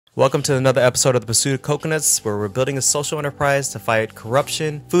Welcome to another episode of The Pursuit of Coconuts, where we're building a social enterprise to fight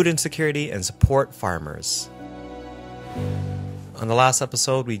corruption, food insecurity, and support farmers. On the last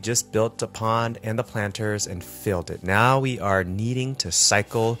episode, we just built a pond and the planters and filled it. Now we are needing to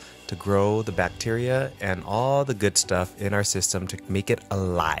cycle to grow the bacteria and all the good stuff in our system to make it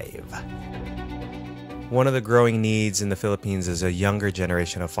alive. One of the growing needs in the Philippines is a younger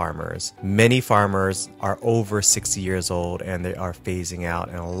generation of farmers. Many farmers are over 60 years old and they are phasing out,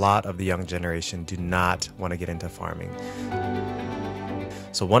 and a lot of the young generation do not want to get into farming.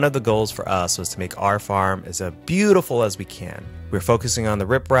 So one of the goals for us was to make our farm as beautiful as we can. We're focusing on the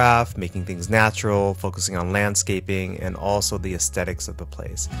riprap, making things natural, focusing on landscaping, and also the aesthetics of the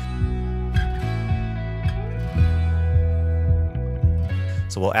place.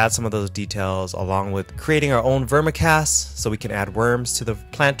 So we'll add some of those details along with creating our own vermicast so we can add worms to the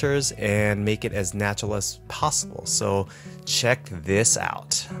planters and make it as natural as possible. So check this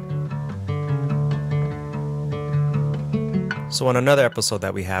out. So on another episode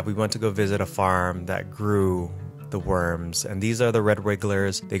that we have, we went to go visit a farm that grew the worms, and these are the red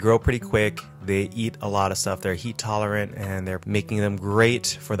wigglers. They grow pretty quick, they eat a lot of stuff, they're heat tolerant, and they're making them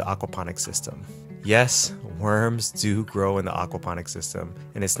great for the aquaponic system. Yes, worms do grow in the aquaponic system,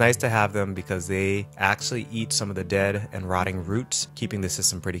 and it's nice to have them because they actually eat some of the dead and rotting roots, keeping the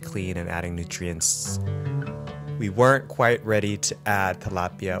system pretty clean and adding nutrients. We weren't quite ready to add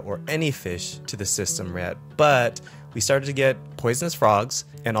tilapia or any fish to the system yet, but we started to get poisonous frogs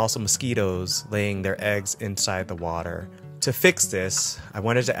and also mosquitoes laying their eggs inside the water. To fix this, I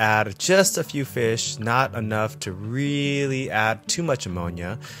wanted to add just a few fish, not enough to really add too much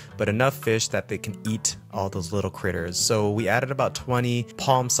ammonia, but enough fish that they can eat all those little critters. So we added about 20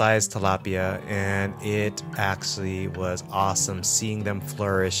 palm-sized tilapia, and it actually was awesome seeing them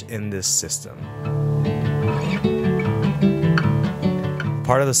flourish in this system.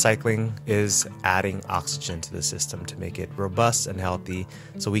 Part of the cycling is adding oxygen to the system to make it robust and healthy.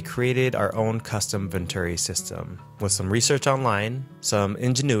 So we created our own custom Venturi system. With some research online, some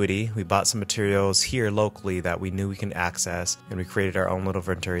ingenuity, we bought some materials here locally that we knew we can access, and we created our own little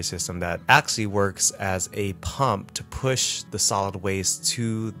Venturi system that actually works as a pump to push the solid waste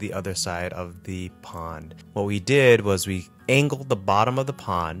to the other side of the pond. What we did was we angled the bottom of the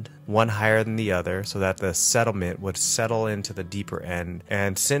pond one higher than the other so that the settlement would settle into the deeper end.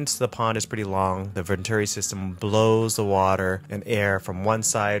 And since the pond is pretty long, the Venturi system blows the water and air from one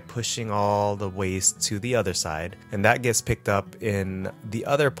side, pushing all the waste to the other side. And that gets picked up in the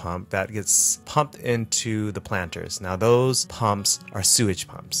other pump that gets pumped into the planters. Now those pumps are sewage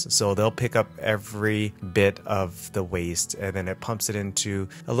pumps, so they'll pick up every bit of the waste, and then it pumps it into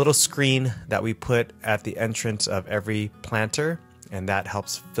a little screen that we put at the entrance of every planter, and that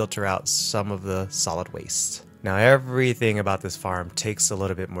helps filter out some of the solid waste. Now everything about this farm takes a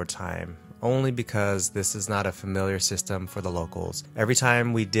little bit more time, only because this is not a familiar system for the locals. Every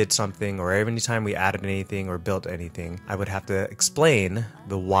time we did something, or every time we added anything or built anything, I would have to explain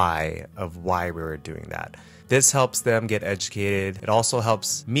the why of why we were doing that. This helps them get educated. It also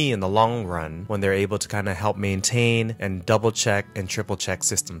helps me in the long run when they're able to kind of help maintain and double check and triple check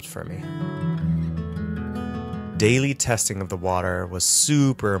systems for me. Daily testing of the water was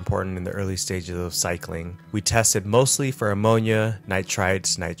super important in the early stages of cycling. We tested mostly for ammonia,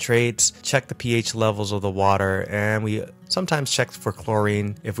 nitrites, nitrates, checked the pH levels of the water, and we sometimes checked for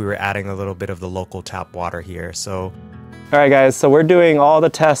chlorine if we were adding a little bit of the local tap water here. All right guys, so we're doing all the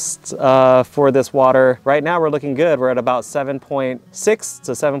tests for this water. Right now we're looking good. We're at about 7.6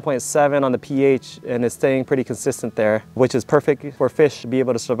 to 7.7 on the pH, and it's staying pretty consistent there, which is perfect for fish to be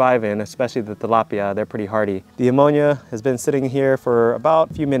able to survive in, especially the tilapia. They're pretty hardy. The ammonia has been sitting here for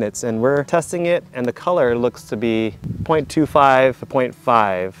about a few minutes, and we're testing it, and the color looks to be 0.25 to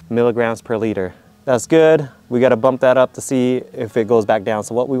 0.5 milligrams per liter. That's good. We got to bump that up to see if it goes back down.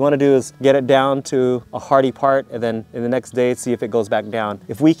 So what we want to do is get it down to a hardy part, and then in the next day see if it goes back down.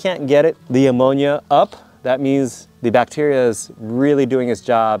 If we can't get it, the ammonia up, that means the bacteria is really doing its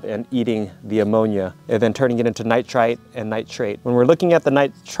job and eating the ammonia and then turning it into nitrite and nitrate. When we're looking at the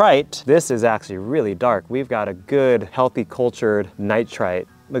nitrite, this is actually really dark. We've got a good, healthy, cultured nitrite.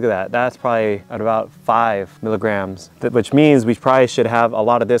 Look at that, that's probably at about 5 milligrams, which means we probably should have a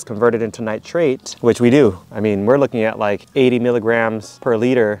lot of this converted into nitrate, which we do. I mean, we're looking at like 80 milligrams per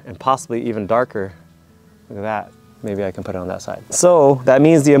liter and possibly even darker. Look at that. Maybe I can put it on that side. So that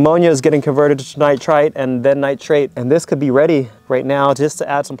means the ammonia is getting converted to nitrite and then nitrate. And this could be ready right now just to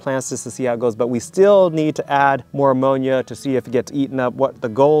add some plants just to see how it goes. But we still need to add more ammonia to see if it gets eaten up. What the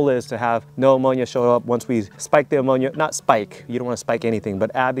goal is to have no ammonia show up once we spike the ammonia, not spike, you don't want to spike anything,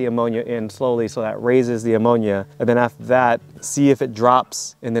 but add the ammonia in slowly so that raises the ammonia. And then after that, see if it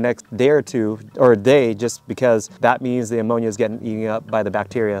drops in the next day or two, or a day, just because that means the ammonia is getting eaten up by the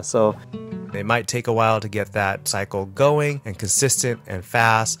bacteria. So it might take a while to get that cycle going and consistent and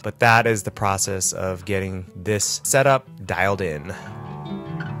fast, but that is the process of getting this setup dialed in.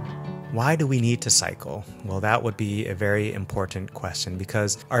 Why do we need to cycle? Well, that would be a very important question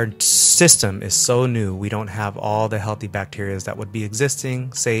because our system is so new. We don't have all the healthy bacteria that would be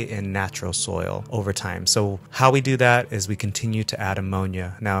existing, say, in natural soil over time. So how we do that is we continue to add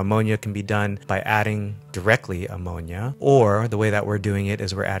ammonia. Now, ammonia can be done by adding directly ammonia, or the way that we're doing it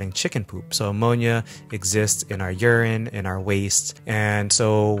is we're adding chicken poop. So ammonia exists in our urine, in our waste, and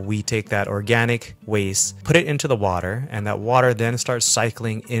so we take that organic waste, put it into the water, and that water then starts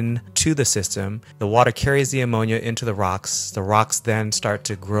cycling into the system. The water carries the ammonia into the rocks. The rocks then start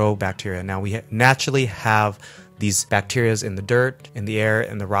to grow bacteria. Now we naturally have these bacteria in the dirt, in the air,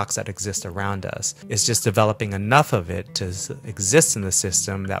 and the rocks that exist around us. It's just developing enough of it to exist in the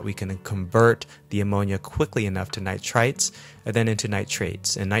system that we can convert the ammonia quickly enough to nitrites and then into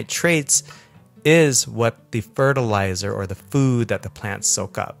nitrates. And nitrates is what the fertilizer or the food that the plants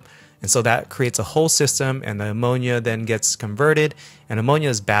soak up. And so that creates a whole system, and the ammonia then gets converted, and ammonia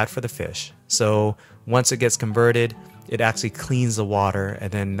is bad for the fish. So once it gets converted, it actually cleans the water,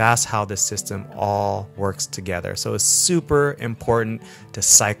 and then that's how this system all works together. So it's super important to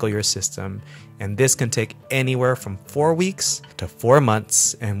cycle your system, and this can take anywhere from 4 weeks to 4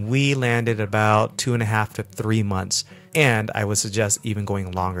 months, and we landed about 2.5 to 3 months. And I would suggest even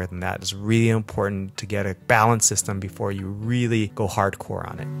going longer than that. It's really important to get a balanced system before you really go hardcore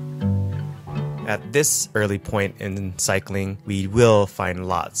on it. At this early point in cycling, we will find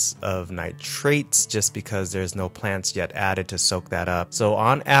lots of nitrates just because there's no plants yet added to soak that up. So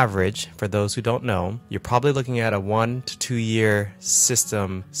on average, for those who don't know, you're probably looking at a 1 to 2 year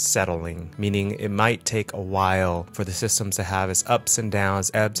system settling, meaning it might take a while for the systems to have its ups and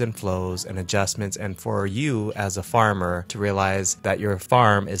downs, ebbs and flows and adjustments, and for you as a farmer to realize that your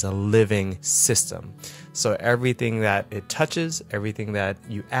farm is a living system. So everything that it touches, everything that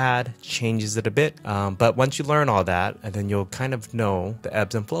you add changes it a bit. But once you learn all that, and then you'll kind of know the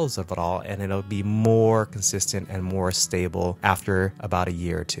ebbs and flows of it all, and it'll be more consistent and more stable after about a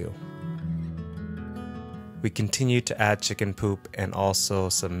year or two. We continue to add chicken poop and also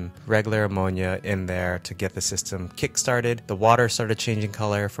some regular ammonia in there to get the system kick-started. The water started changing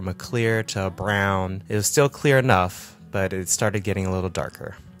color from a clear to a brown. It was still clear enough, but it started getting a little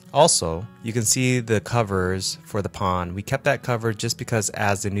darker. Also, you can see the covers for the pond. We kept that covered just because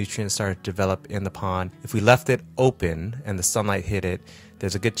as the nutrients started to develop in the pond, if we left it open and the sunlight hit it,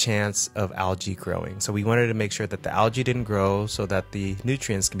 there's a good chance of algae growing. So we wanted to make sure that the algae didn't grow so that the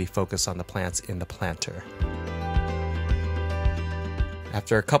nutrients can be focused on the plants in the planter.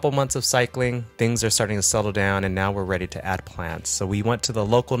 After a couple months of cycling, things are starting to settle down, and now we're ready to add plants. So we went to the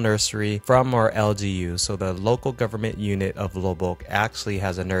local nursery from our LGU. So the local government unit of Lubbock actually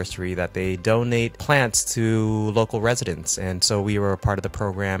has a nursery that they donate plants to local residents. And so we were a part of the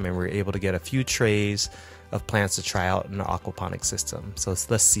program, and we were able to get a few trays of plants to try out in our aquaponic system. So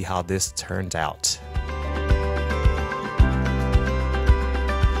let's see how this turns out.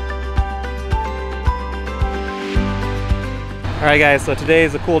 Alright guys, so today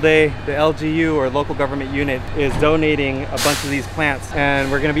is a cool day. The LGU, or local government unit, is donating a bunch of these plants,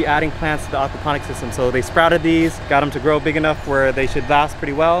 and we're going to be adding plants to the aquaponic system. So they sprouted these, got them to grow big enough where they should last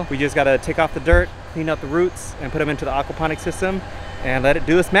pretty well. We just got to take off the dirt, clean out the roots, and put them into the aquaponic system and let it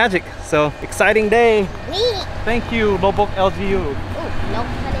do its magic. So exciting day. Thank you, Lubbock LGU. Oh, no,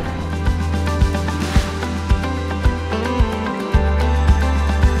 honey.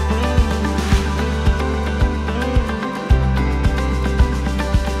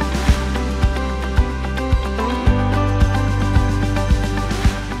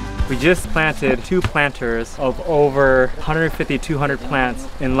 We just planted 2 planters of over 150, 200 plants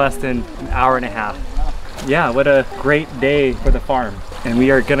in less than an hour and a half. Yeah, what a great day for the farm. And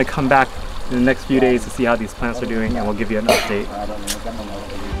we are gonna come back in the next few days to see how these plants are doing, and we'll give you an update.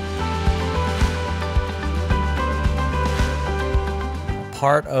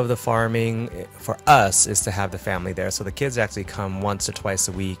 Part of the farming for us is to have the family there. So the kids actually come once or twice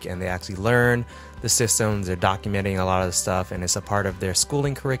a week, and they actually learn the systems. They're documenting a lot of the stuff, and it's a part of their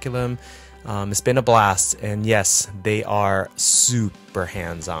schooling curriculum. It's been a blast, and yes, they are super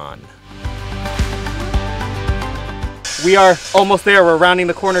hands-on. we are almost there. We're rounding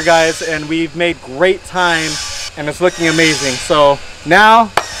the corner, guys, and we've made great time, and it's looking amazing. So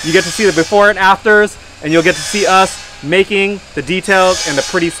now you get to see the before and afters, and you'll get to see us making the details and the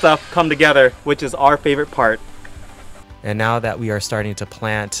pretty stuff come together, which is our favorite part. And now that we are starting to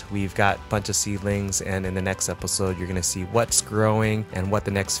plant, we've got a bunch of seedlings, and in the next episode you're going to see what's growing and what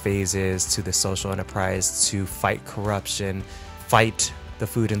the next phase is to the social enterprise to fight corruption, fight the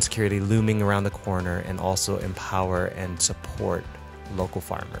food insecurity looming around the corner, and also empower and support local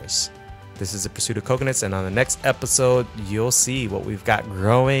farmers. This is The Pursuit of Coconuts, and on the next episode you'll see what we've got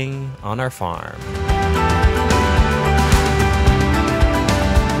growing on our farm.